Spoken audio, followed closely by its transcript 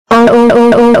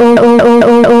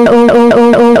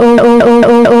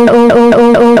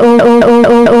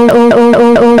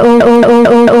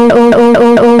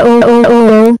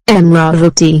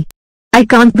Amaravati. I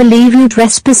can't believe you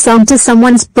trespassed onto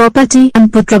someone's property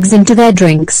and put drugs into their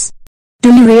drinks.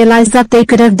 Do you realize that they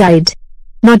could have died?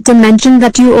 Not to mention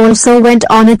that you also went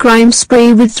on a crime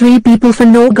spree with 3 people for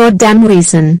no goddamn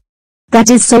reason. That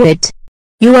is so it.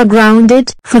 You are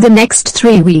grounded for the next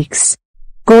 3 weeks.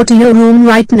 Go to your room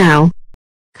right now.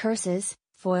 Curses,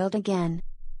 foiled again.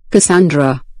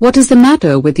 Cassandra, what is the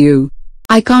matter with you?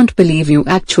 I can't believe you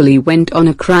actually went on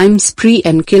a crime spree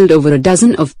and killed over a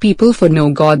dozen of people for no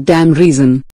goddamn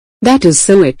reason. That is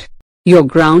so it. You're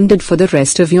grounded for the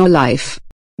rest of your life.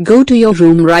 Go to your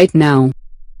room right now.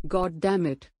 God damn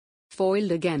it.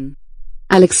 Foiled again.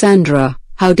 Alexandra,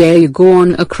 how dare you go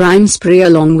on a crime spree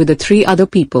along with the 3 other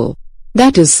people?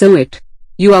 That is so it.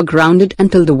 You are grounded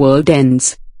until the world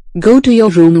ends. Go to your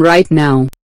room right now.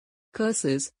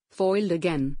 Curses, foiled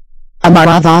again.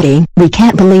 Amaravati, we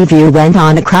can't believe you went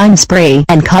on a crime spree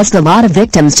and caused a lot of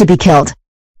victims to be killed.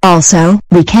 Also,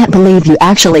 we can't believe you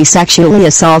actually sexually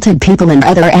assaulted people and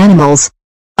other animals.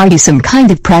 Are you some kind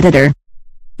of predator?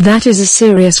 That is a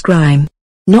serious crime.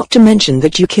 Not to mention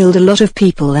that you killed a lot of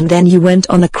people and then you went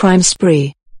on a crime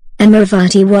spree.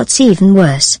 Amaravati, what's even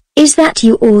worse, is that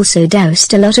you also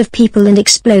doused a lot of people and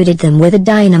exploded them with a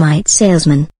dynamite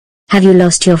salesman. Have you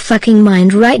lost your fucking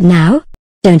mind right now?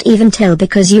 Don't even tell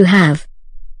because you have.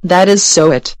 That is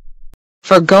so it.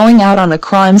 For going out on a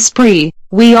crime spree,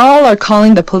 we all are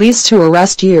calling the police to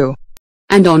arrest you.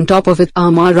 And on top of it,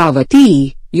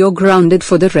 Amaravati, you're grounded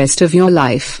for the rest of your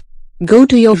life. Go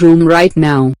to your room right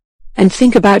now. And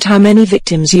think about how many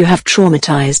victims you have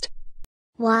traumatized.